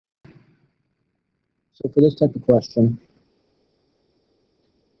So for this type of question,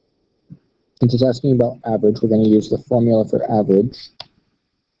 since it's asking about average, we're going to use the formula for average,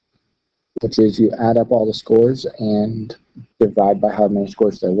 which is you add up all the scores and divide by how many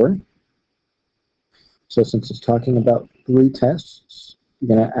scores there were. So since it's talking about 3 tests,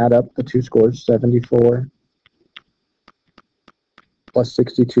 you're going to add up the 2 scores, 74 plus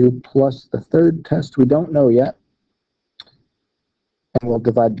 62 plus the third test we don't know yet. And we'll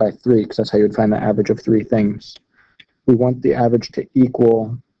divide by 3 because that's how you would find the average of 3 things. We want the average to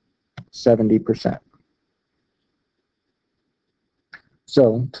equal 70%.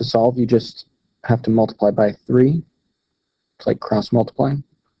 So to solve, you just have to multiply by 3. It's like cross multiplying.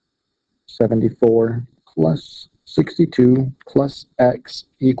 74 plus 62 plus x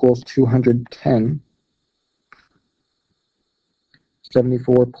equals 210.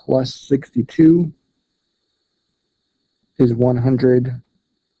 74 plus 62 is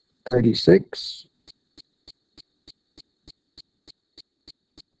 136.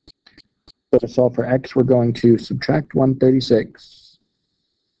 So to solve for x, we're going to subtract 136.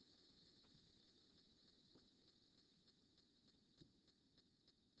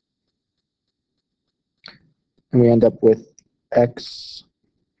 And we end up with x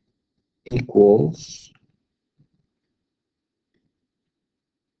equals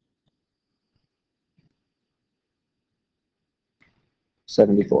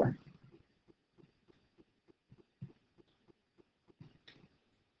 74.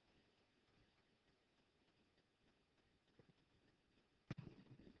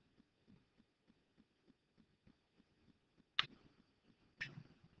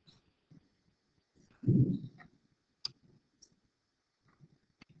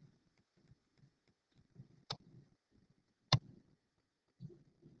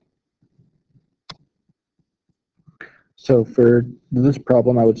 So for this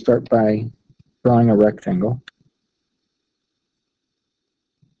problem, I would start by drawing a rectangle.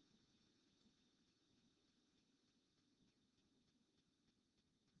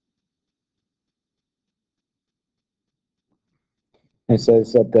 It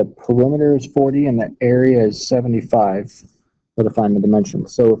says that the perimeter is 40 and the area is 75 for to find the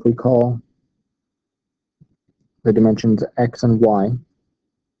dimensions. So if we call the dimensions x and y,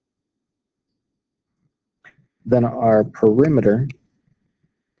 then our perimeter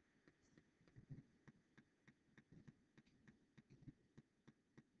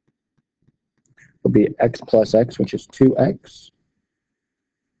will be x plus x, which is 2x,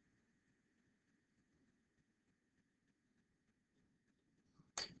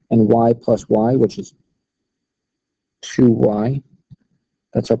 and y plus y, which is 2y.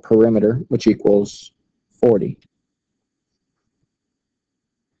 That's our perimeter, which equals 40.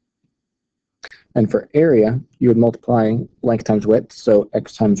 And for area, you would multiply length times width, so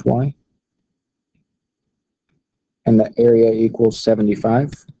x times y. And the area equals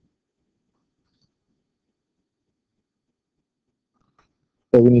 75.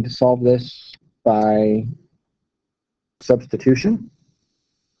 So we need to solve this by substitution.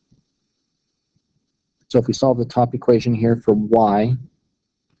 So if we solve the top equation here for y,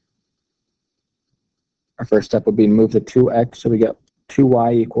 our first step would be to move the 2x, so we get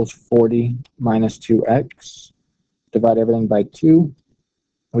 2y equals 40 minus 2x. Divide everything by 2.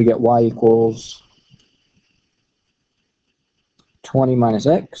 We get y equals 20 minus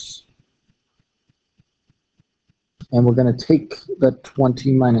x. And we're going to take the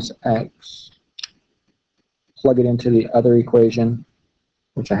 20 minus x, plug it into the other equation,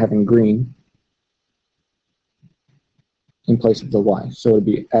 which I have in green, in place of the y. So it would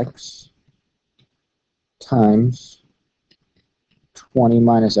be x times 20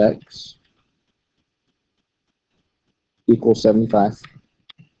 minus x equals 75.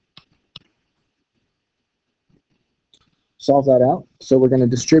 Solve that out. So we're going to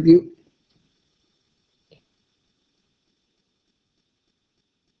distribute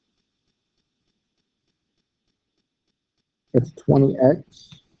it's 20x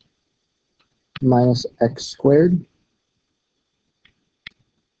minus x squared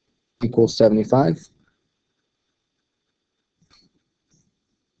equals 75.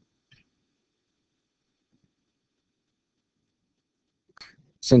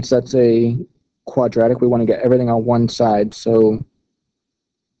 Since that's a quadratic, we want to get everything on one side, so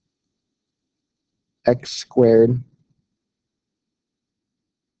x squared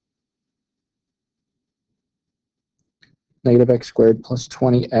negative x squared plus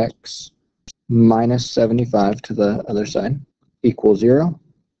 20x minus 75 to the other side equals 0.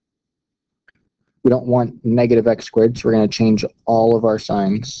 We don't want negative x squared, so we're going to change all of our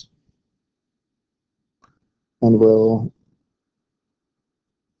signs. And we'll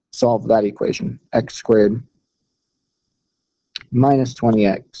solve that equation. X squared minus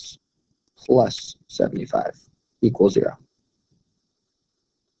 20x plus 75 equals 0.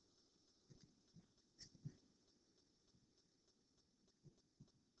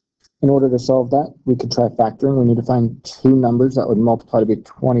 In order to solve that, we could try factoring. We need to find two numbers that would multiply to be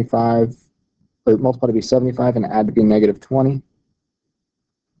 25, or multiply to be 75 and add to be negative 20.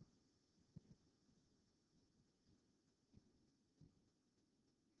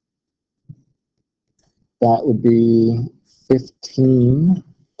 That would be 15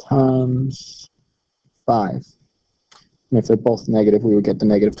 times 5. And if they're both negative, we would get the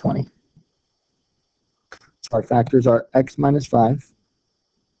negative 20. So our factors are x minus 5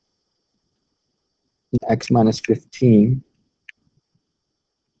 and x minus 15.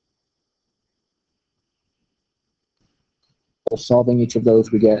 So solving each of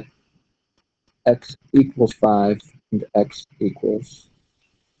those, we get x equals 5 and x equals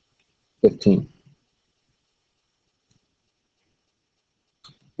 15.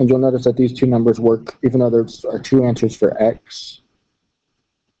 And you'll notice that these two numbers work, even though there are two answers for x.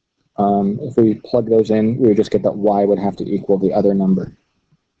 If we plug those in, we would just get that y would have to equal the other number.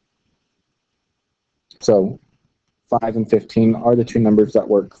 So 5 and 15 are the two numbers that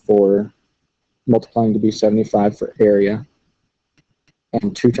work for multiplying to be 75 for area.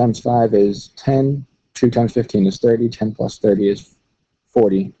 And 2 times 5 is 10, 2 times 15 is 30, 10 plus 30 is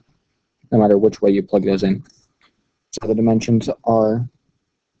 40, no matter which way you plug those in. So the dimensions are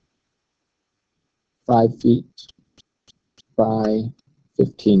 5 feet by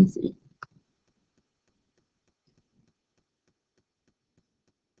 15 feet.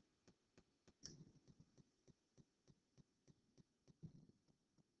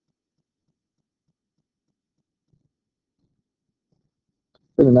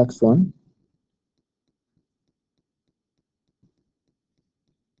 For the next one,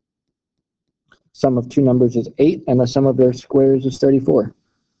 sum of two numbers is 8, and the sum of their squares is 34.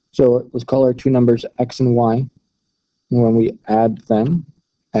 So let's call our two numbers x and y. And when we add them,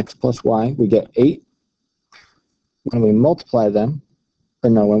 x plus y, we get 8. When we multiply them, or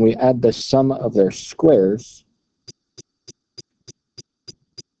no, when we add the sum of their squares,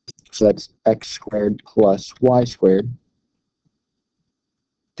 so that's x squared plus y squared,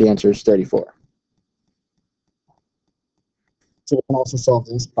 the answer is 34. So we can also solve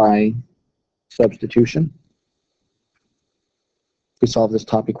this by substitution. If we solve this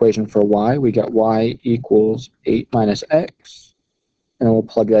top equation for y, we get y equals 8 minus x, and we'll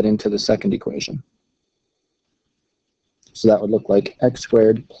plug that into the second equation. So that would look like x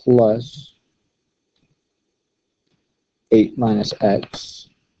squared plus 8 minus x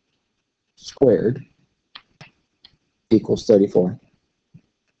squared equals 34.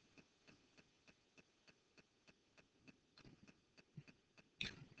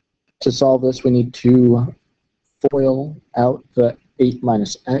 To solve this, we need to FOIL out the 8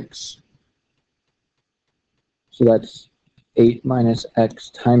 minus x. So that's 8 minus x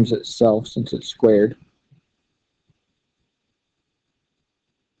times itself, since it's squared.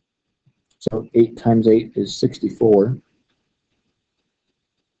 So 8 times 8 is 64.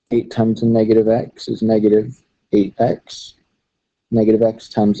 8 times a negative x is negative 8x. Negative x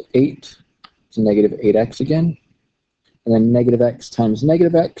times 8 is negative 8x again. And then negative x times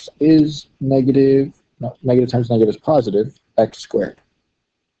negative x is negative times negative is positive x squared.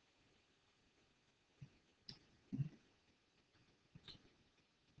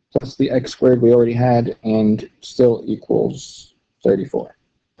 Plus the x squared we already had, and still equals 34.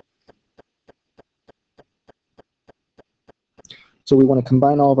 So we want to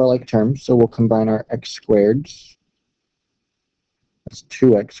combine all of our like terms, so we'll combine our x squareds. That's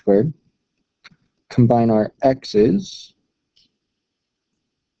 2x squared. Combine our x's.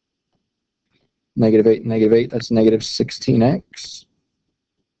 Negative 8 and negative 8, that's negative 16x.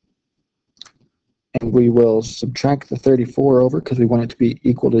 And we will subtract the 34 over because we want it to be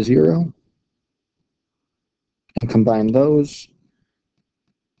equal to 0. And combine those.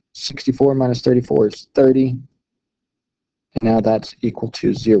 64 minus 34 is 30. And now that's equal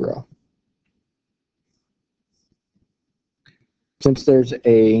to 0. Since there's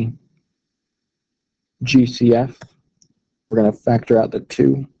a GCF, we're going to factor out the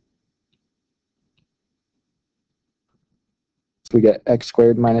 2. So we get x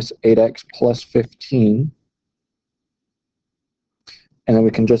squared minus 8x plus 15. And then we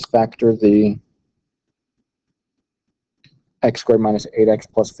can just factor the x squared minus 8x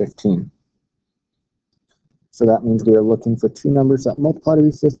plus 15. So that means we are looking for two numbers that multiply to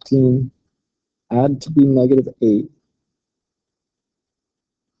be 15, add to be negative 8,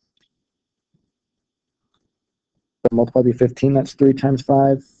 but multiply to be 15, that's 3 times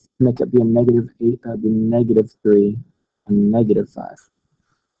 5, make it be a -8, that would be -3 and -5.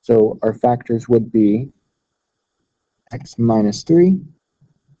 So our factors would be x minus 3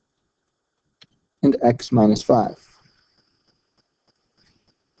 and x minus 5.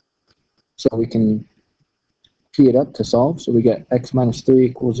 So we can key it up to solve. So we get x minus 3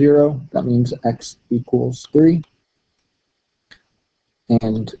 equals 0. That means x equals 3.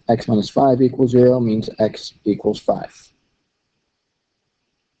 And x minus 5 equals 0 means x equals 5.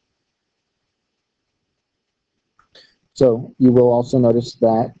 So you will also notice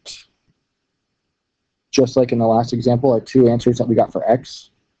that, just like in the last example, our two answers that we got for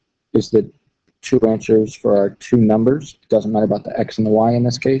x is the two answers for our two numbers. It doesn't matter about the x and the y in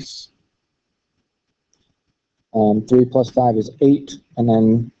this case. 3 plus 5 is 8, and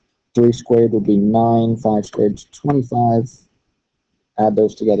then 3 squared would be 9, 5 squared is 25. Add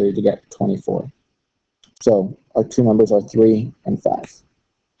those together to get 24. So our two numbers are 3 and 5.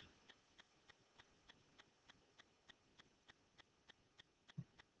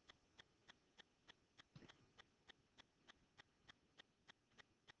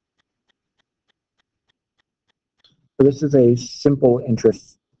 So this is a simple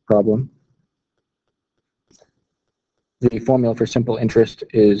interest problem. The formula for simple interest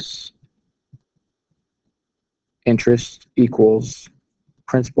is interest equals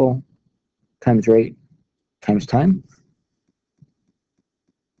principal times rate times time.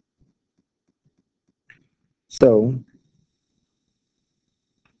 So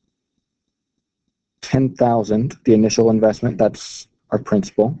 10,000, the initial investment, that's our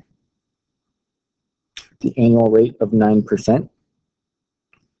principal. The annual rate of 9%,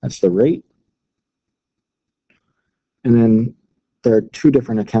 that's the rate. And then there are two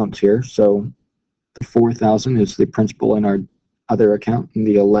different accounts here. So the 4,000 is the principal in our other account, and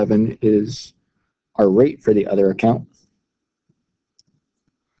the 11 is our rate for the other account.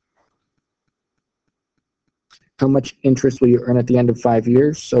 How much interest will you earn at the end of 5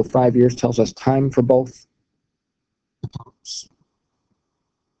 years? So 5 years tells us time for both accounts.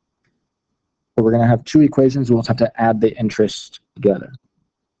 So we're going to have two equations. We'll have to add the interest together.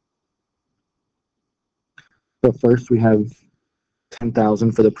 So first we have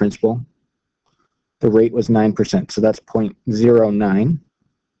 10,000 for the principal. The rate was 9%, so that's 0.09.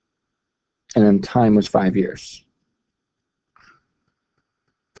 And then time was 5 years.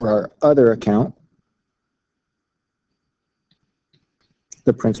 For our other account,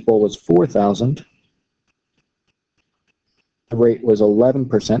 the principal was 4,000. The rate was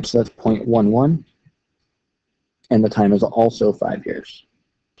 11%, so that's 0.11. And the time is also 5 years.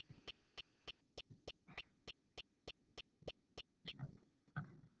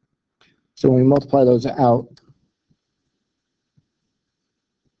 So when we multiply those out,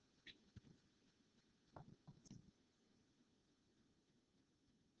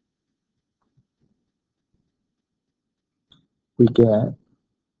 we get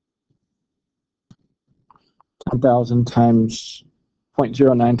 10,000 times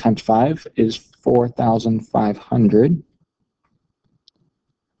 0.09 times 5 is 4,500.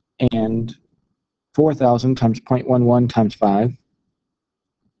 And 4,000 times 0.11 times 5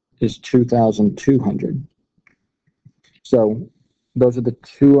 is 2,200. So those are the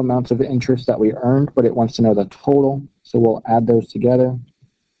two amounts of interest that we earned, but it wants to know the total. So we'll add those together.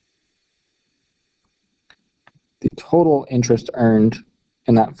 The total interest earned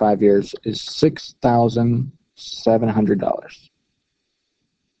in that 5 years is $6,700.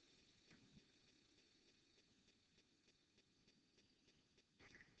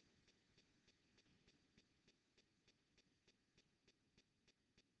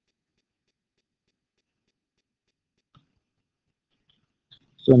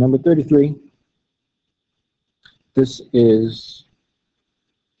 So number 33, this is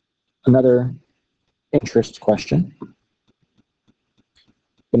another interest question.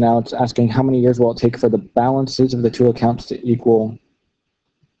 But now it's asking how many years will it take for the balances of the two accounts to equal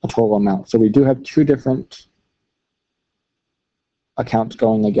a total amount. So we do have two different accounts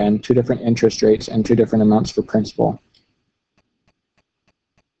going again, two different interest rates and two different amounts for principal.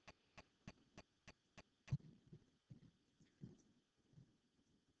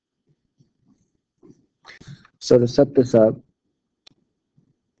 So to set this up,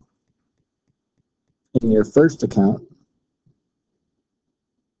 in your first account,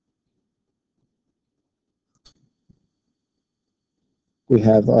 we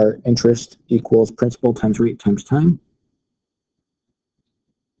have our interest equals principal times rate times time.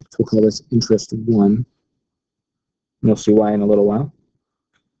 So we'll call this interest 1. You'll see why in a little while.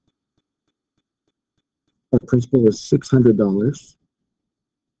 Our principal is $600.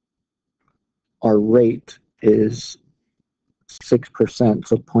 Our rate is 6%,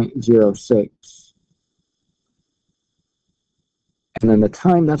 so 0.06. And then the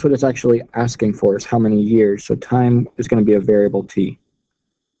time, that's what it's actually asking for, is how many years. So time is going to be a variable t.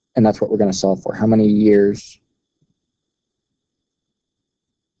 And that's what we're going to solve for. How many years?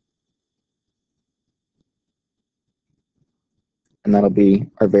 And that'll be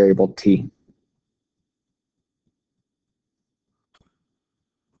our variable t.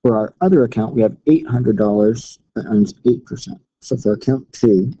 For our other account, we have $800 that earns 8%. So for account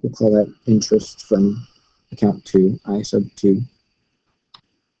 2, we'll call that interest from account 2, I sub 2.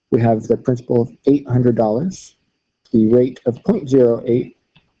 We have the principal of $800, the rate of 0.08,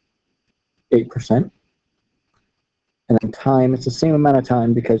 8%. And then time, it's the same amount of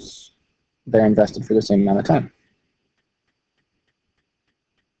time because they're invested for the same amount of time.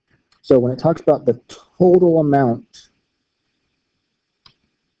 So when it talks about the total amount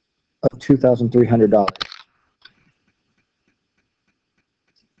of $2,300,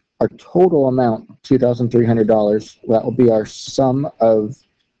 our total amount, $2,300, that will be our sum of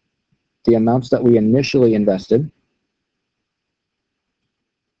the amounts that we initially invested,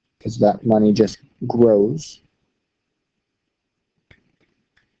 because that money just grows,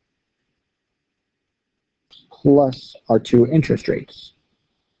 plus our two interest rates,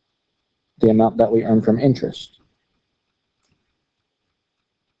 the amount that we earn from interest.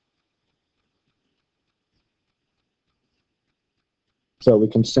 So we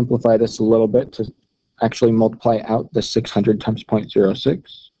can simplify this a little bit to actually multiply out the 600 times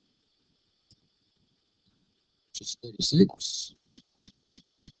 0.06, which is 36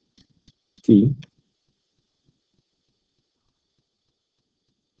 t.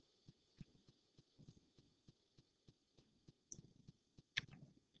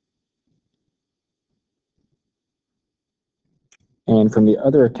 And from the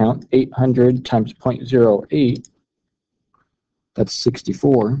other account, 800 times 0.08, that's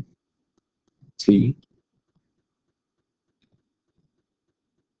 64 t.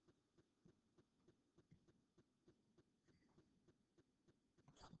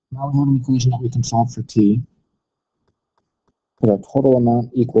 Now we have an equation that we can solve for t. Our total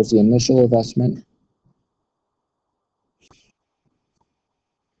amount equals the initial investment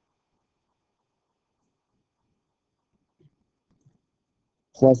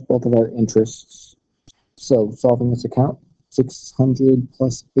plus both of our interests. So solving this account, 600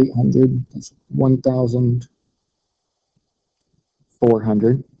 plus 800, that's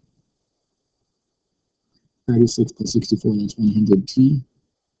 1,400. 36 plus 64, that's 100t,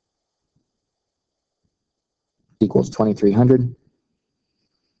 equals 2,300.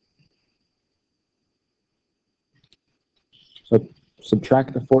 So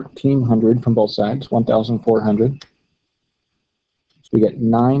subtract the 1,400 from both sides, 1,400. So we get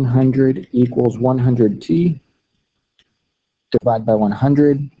 900 equals 100t. Divide by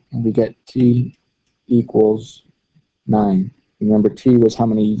 100, and we get t equals 9. Remember, t was how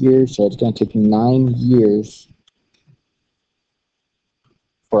many years, so it's going to take 9 years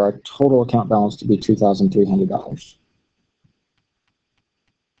for our total account balance to be $2,300.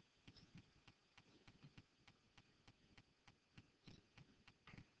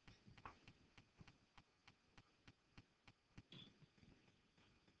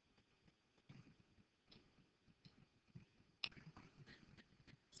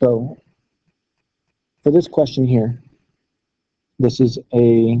 So for this question here, this is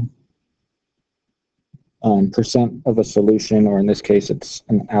a percent of a solution, or in this case, it's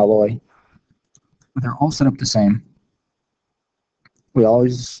an alloy. But they're all set up the same. We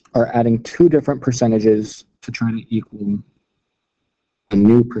always are adding two different percentages to try to equal a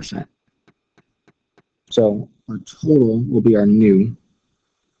new percent. So our total will be our new.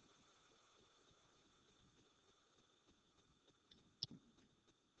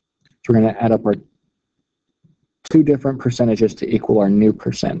 So we're going to add up our two different percentages to equal our new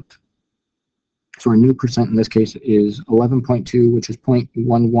percent. So our new percent in this case is 11.2, which is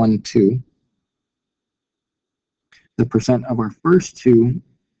 0.112. The percent of our first two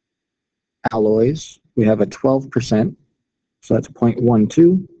alloys, we have a 12%, so that's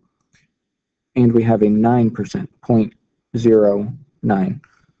 0.12, and we have a 9%, 0.09.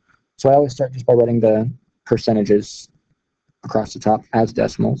 So I always start just by writing the percentages across the top as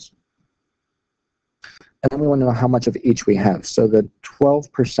decimals. And then we want to know how much of each we have. So the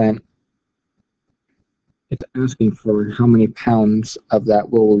 12%, it's asking for how many pounds of that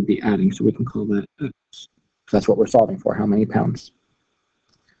will we be adding. So we can call that X. So that's what we're solving for, how many pounds.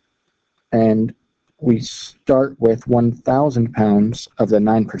 And we start with 1,000 pounds of the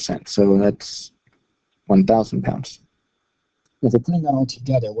 9%. So that's 1,000 pounds. If we're putting that all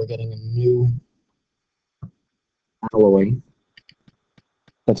together, we're getting a new alloy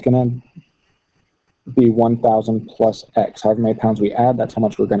That's going to be 1,000 plus X. However many pounds we add, that's how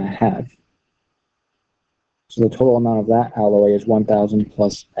much we're going to have. So the total amount of that alloy is 1,000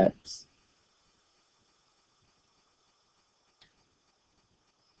 plus X.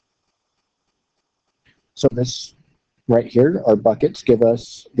 So this right here, our buckets give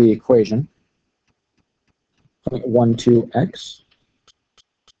us the equation 0.12x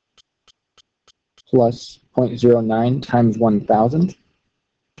plus 0.09 times 1,000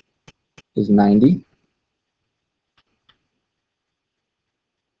 is 90.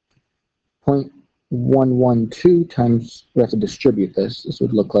 0.112 times, we have to distribute this. This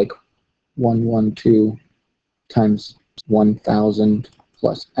would look like 112 times 1,000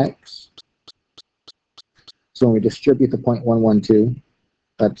 plus x. So when we distribute the 0.112,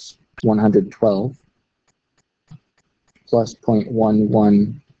 that's 112 plus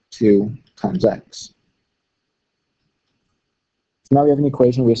 0.112 times x. So now we have an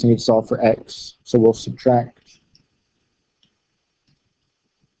equation. We just need to solve for x. So we'll subtract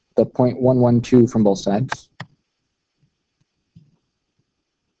the 0.112 from both sides.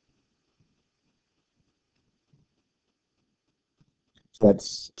 So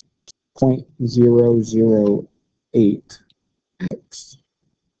that's 0.008x.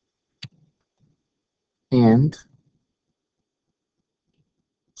 And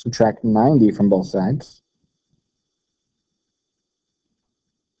subtract 90 from both sides.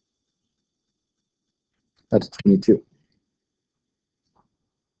 That's 22.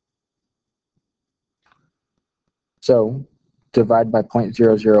 So divide by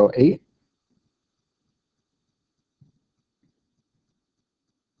 0.008.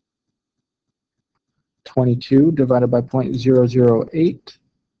 (22) divided by 0.008.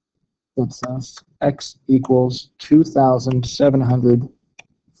 That's us. X equals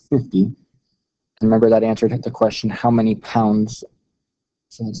 2,750. Remember that answer to the question, how many pounds?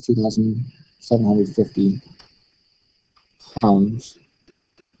 So that's 2,750 pounds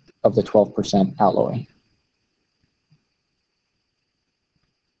of the 12% alloy.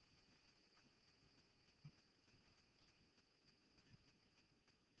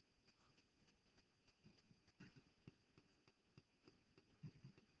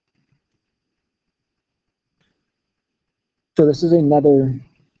 So this is another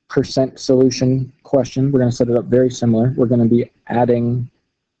percent solution question. We're going to set it up very similar. We're going to be adding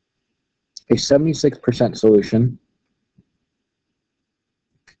a 76% solution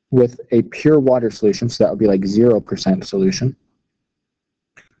with a pure water solution, so that would be like 0% solution,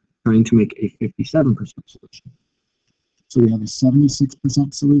 trying to make a 57% solution. So we have a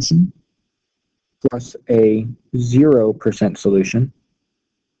 76% solution plus a 0% solution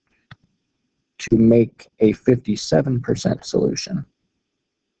to make a 57% solution.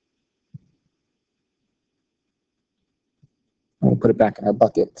 And we'll put it back in our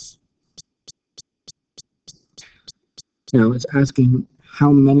buckets. Now it's asking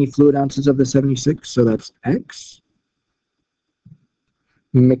how many fluid ounces of the 76, so that's X,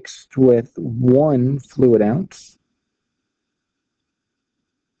 mixed with 1 fluid ounce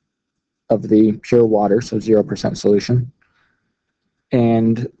of the pure water, so 0% solution.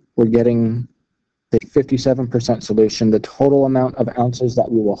 And we're getting the 57% solution. The total amount of ounces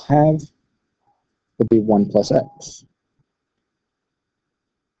that we will have will be 1 plus X.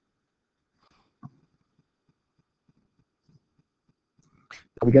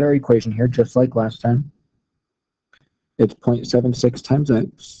 We get our equation here just like last time. It's 0.76 times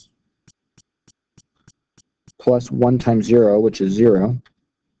X plus 1 times 0, which is 0,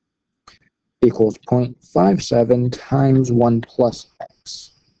 equals 0.57 times 1 plus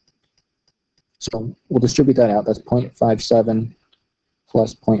X. So we'll distribute that out. That's 0.57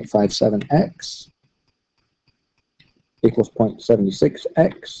 plus 0.57x equals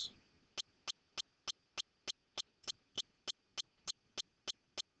 0.76x.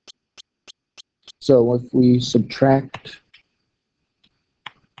 So if we subtract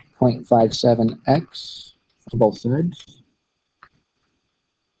 0.57x from both sides,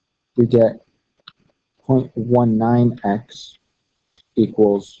 we get 0.19x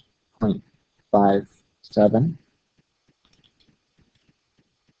equals 0.57.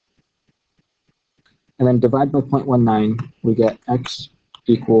 And then divide by 0.19, we get x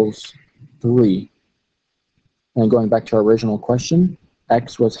equals 3. And going back to our original question,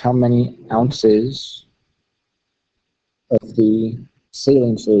 x was how many ounces of the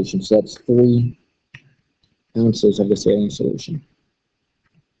saline solution. So that's 3 ounces of the saline solution.